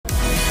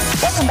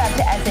Welcome back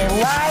to SA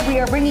Live. We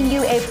are bringing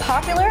you a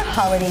popular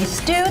holiday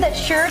stew that's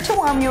sure to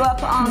warm you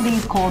up on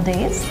these cold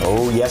days.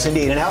 Oh, yes,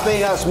 indeed. And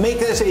helping us make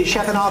this is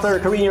chef and author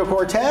Cariño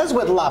Cortez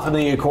with La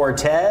Familia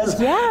Cortez.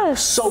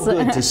 Yes. So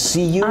good to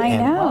see you. I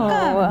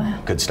know.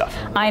 Welcome. Good stuff.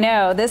 I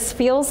know. This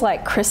feels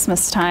like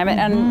Christmas time.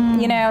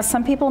 And, you know,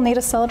 some people need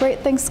to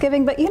celebrate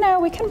Thanksgiving, but, you know,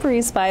 we can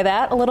breeze by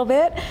that a little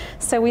bit.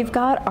 So we've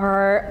got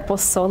our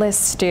pozole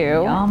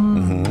stew.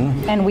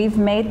 And we've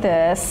made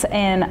this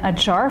in a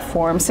jar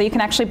form. So you can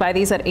actually buy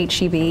these at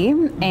HEB.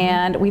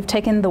 And we've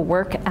taken the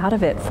work out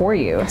of it for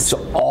you.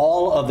 So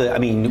all of the, I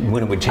mean,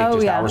 when it would take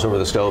just hours over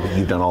the stove,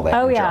 you've done all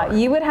that in a jar.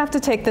 You would have to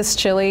take this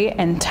chili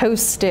and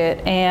toast it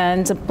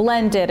and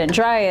blend it and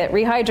dry it,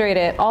 rehydrate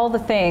it, all the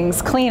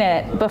things, clean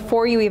it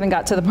before you even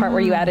got to the part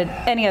where you added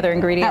any other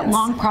ingredients. That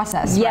long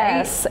process,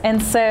 yes. right?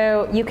 And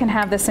so you can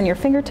have this in your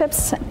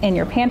fingertips, in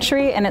your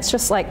pantry, and it's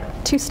just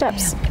like 2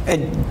 steps.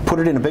 And put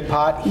it in a big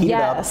pot, heat it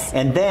up,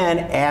 and then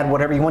add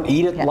whatever you want.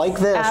 Eat it like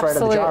this right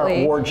out of the jar,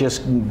 or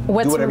just do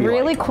whatever you like. What's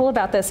really cool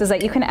about this is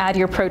that you can add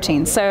your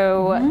protein.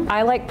 So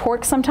I like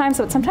pork sometimes,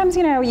 but sometimes,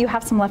 you know, you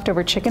have some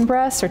leftover chicken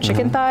breasts or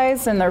chicken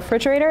thighs in the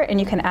refrigerator, and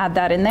you can add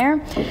that in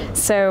there.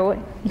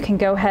 So you can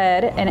go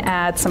ahead and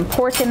add some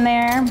pork in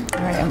there.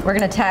 All right, we're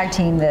going to tag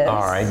team this.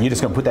 All right, you're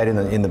just going to put that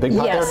in the big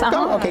pot there?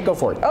 Go? Okay, go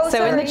for it. Oh,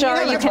 so in the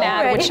jar, you can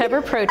add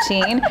whichever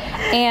protein.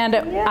 And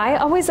I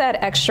always add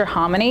extra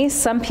hominy.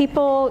 Some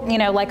people, you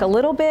know, like a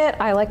little bit.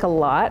 I like a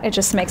lot. It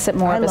just makes it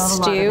more of a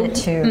stew. I love it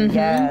too,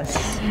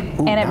 yes.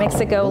 And it makes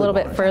it go a little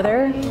bit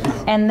further.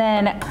 And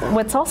then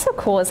what's also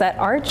cool is that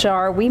our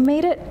jar, we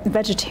made it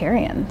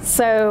vegetarian.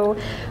 So,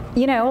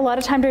 you know, a lot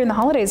of time during the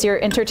holidays,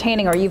 you're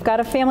entertaining, or you've got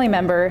a family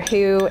member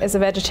who is a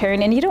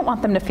vegetarian, and you don't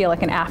want them to feel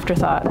like an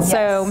afterthought. Yes,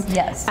 so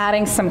yes.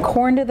 Adding some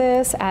corn to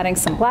this, adding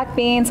some black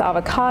beans,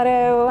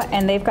 avocado,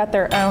 and they've got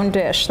their own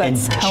dish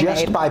that's homemade.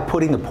 Just by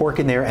putting the pork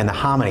in there and the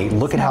hominy,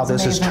 look at how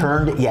this has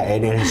turned. Yeah,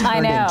 it has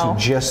turned into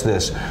just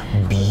this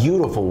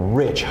beautiful,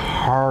 rich,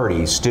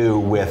 hearty stew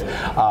with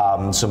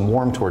some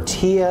warm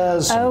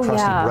tortillas, some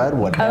crusty bread,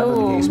 whatever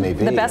the case may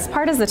be. The best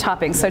part is the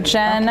topping. So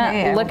Jen,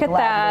 look at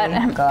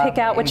that. Pick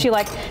out what you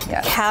like.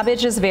 Yes.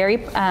 Cabbage is very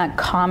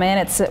common.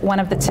 It's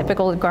one of the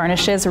typical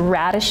garnishes.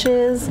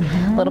 Radishes,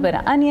 a little bit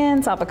of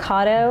onions,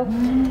 avocado,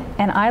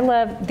 and I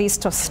love these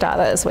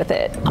tostadas with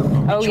it.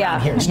 Oh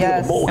yeah. Here,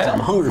 yes. I'm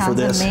hungry for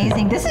this.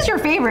 Amazing. This is your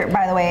favorite,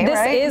 by the way, This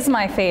right? is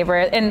my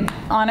favorite. And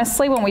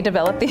honestly, when we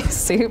developed these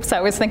soups, I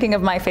was thinking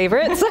of my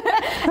favorites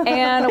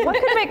and what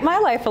could make my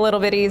life a little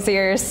bit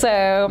easier.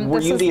 So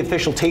were you the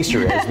official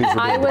taster as these were being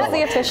I was developed?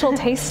 the official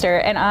taster,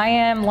 and I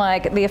am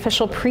like the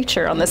official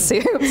preacher on the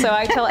soup. So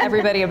I tell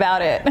everybody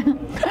about it.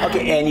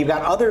 Okay, and you've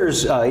got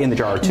others in the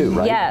jar too,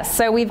 right? Yes,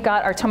 so we've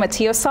got our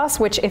tomatillo sauce,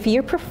 which if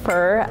you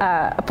prefer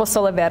a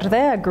pozole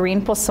verde, a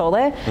green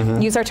pozole,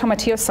 use our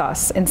tomatillo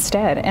sauce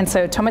instead. And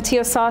so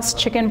tomatillo sauce,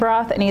 chicken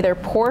broth, and either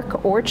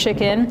pork or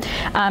chicken,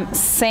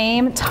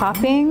 same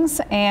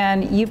toppings,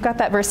 and you've got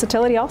that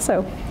versatility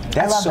also.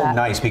 That's so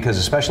nice, because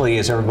especially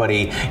as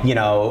everybody, you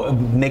know,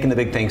 making the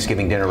big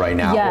Thanksgiving dinner right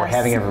now, or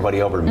having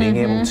everybody over, being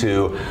able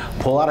to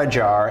pull out a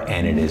jar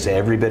and it is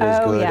every bit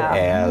as good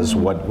as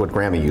what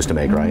Grandma used to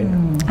make, right?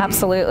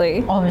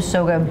 Absolutely. Oh, it was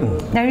so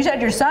good. Now you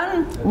said your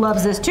son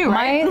loves this too,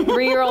 right? My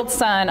 3-year-old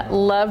son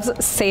loves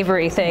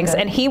savory things,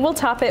 and he will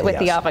top it with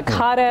the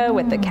avocado,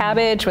 with the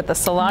cabbage, with the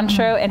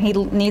cilantro, and he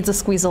needs a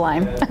squeeze of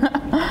lime.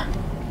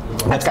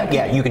 That's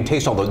got, you can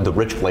taste all the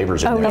rich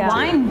flavors in there. The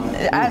wine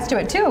adds to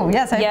it too.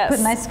 Yes, I put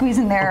a nice squeeze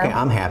in there. Okay,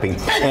 I'm happy.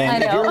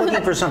 And if you're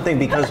looking for something,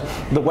 because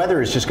the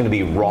weather is just going to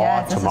be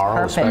raw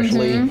tomorrow,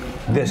 especially,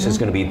 this is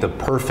going to be the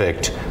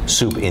perfect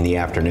soup in the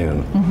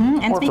afternoon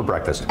or for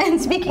breakfast.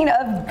 And speaking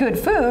of good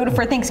food,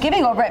 for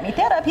Thanksgiving over at Mi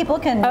Tierra, people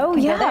can go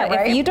there,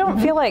 right? If you don't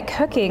feel like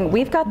cooking,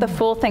 we've got the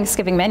full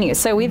Thanksgiving menu.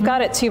 So we've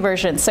got it 2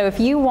 versions. So if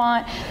you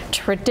want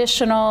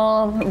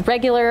traditional,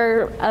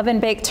 regular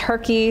oven-baked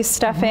turkey,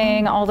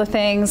 stuffing, all the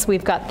things,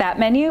 we've got that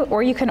menu,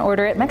 or you can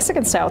order it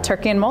Mexican style,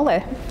 turkey and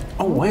mole.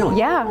 Oh, really?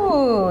 Yeah.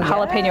 Ooh,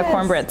 jalapeno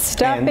cornbread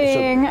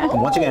stuffing. So,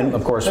 once again,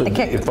 of course,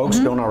 if folks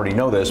don't already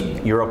know this,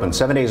 you're open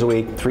 7 days a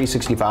week,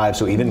 365,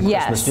 so even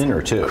Christmas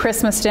dinner too.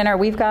 Christmas dinner.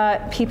 We've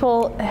got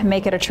people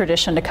make it a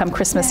tradition to come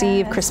Christmas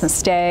Eve,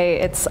 Christmas Day.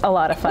 It's a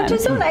lot of fun. Which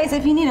is so nice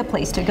if you need a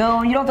place to go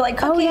and you don't feel like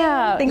cooking. Oh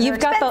yeah, things are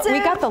expensive. We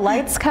got the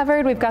lights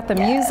covered. We've got the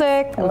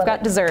music. We've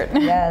got dessert.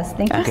 Yes,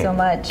 thank you so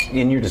much.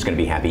 And you're just going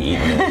to be happy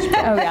eating this.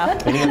 Oh yeah.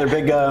 Any other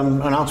big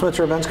announcements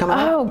or events coming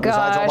up? Oh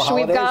gosh,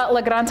 we've got La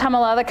Gran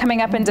Tamalada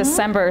coming up in December.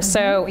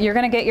 So you're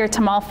going to get your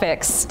tamal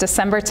fix.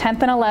 December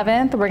 10th and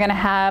 11th, we're going to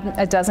have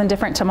a dozen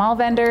different tamal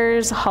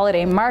vendors,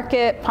 holiday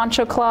market,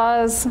 poncho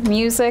claws,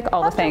 music,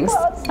 all the things.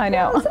 I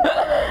know.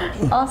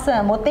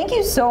 Awesome. Well, thank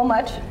you so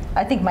much.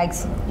 I think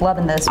Mike's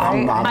loving this,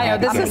 right? I know,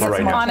 this is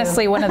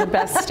honestly one of the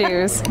best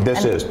stews.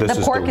 This is delicious.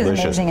 The pork is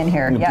amazing in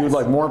here. If you'd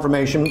like more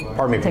information,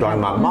 pardon me for talking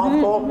about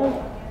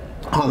mouthful,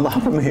 on La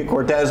Familia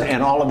Cortez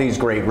and all of these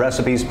great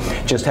recipes,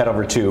 just head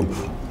over to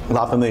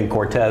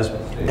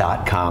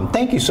lafamiliacortez.com.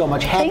 Thank you so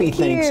much. Happy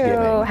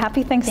Thanksgiving.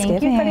 Happy Thanksgiving.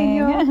 Thank you,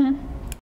 Cariño.